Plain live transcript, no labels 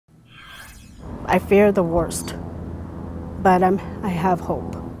I fear the worst, but I have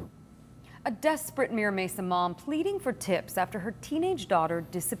hope. A desperate Mira Mesa mom pleading for tips after her teenage daughter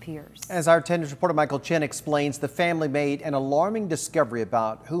disappears. As our 10 News reporter Michael Chen explains, the family made an alarming discovery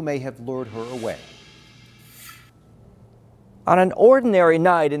about who may have lured her away. On an ordinary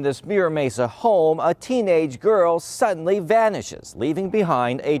night in this Mira Mesa home, a teenage girl suddenly vanishes, leaving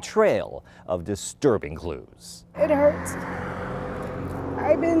behind a trail of disturbing clues. It hurts.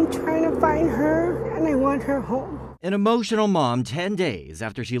 I've been trying to find her, and I want her home. An emotional mom 10 days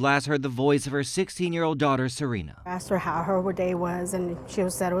after she last heard the voice of her 16-year-old daughter, Serena. I asked her how her day was, and she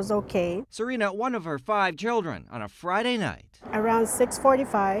said it was okay. Serena, one of her 5 children, on a Friday night. Around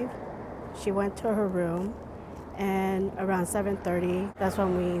 6:45, she went to her room, and around 7:30, that's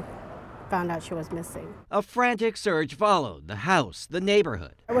when we found out she was missing. A frantic search followed the house, the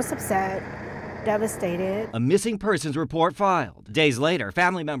neighborhood. I was upset, devastated. A missing persons report filed. Days later,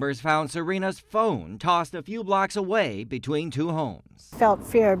 family members found Serena's phone tossed a few blocks away between 2 homes. Felt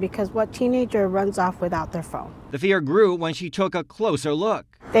fear because what teenager runs off without their phone? The fear grew when she took a closer look.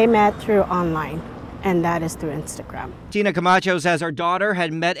 They met through online, and that is through Instagram. Tina Camacho says her daughter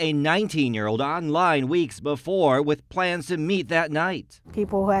had met a 19-year-old online weeks before with plans to meet that night.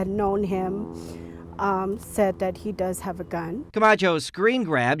 People who had known him said that he does have a gun. Camacho screen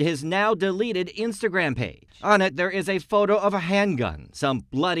grabbed his now deleted Instagram page. On it, there is a photo of a handgun, some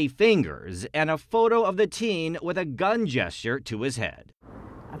bloody fingers, and a photo of the teen with a gun gesture to his head.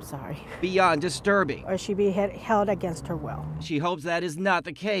 I'm sorry. Beyond disturbing. Or she be held against her will. She hopes that is not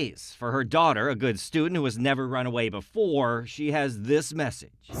the case. For her daughter, a good student who has never run away before, she has this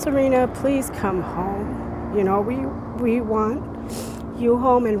message. Serena, please come home. You know, we want you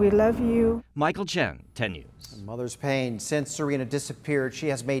home, and we love you. Michael Chen, 10 News. Mother's pain. Since Serena disappeared, she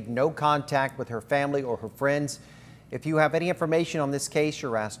has made no contact with her family or her friends. If you have any information on this case,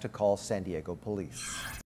 you're asked to call San Diego Police.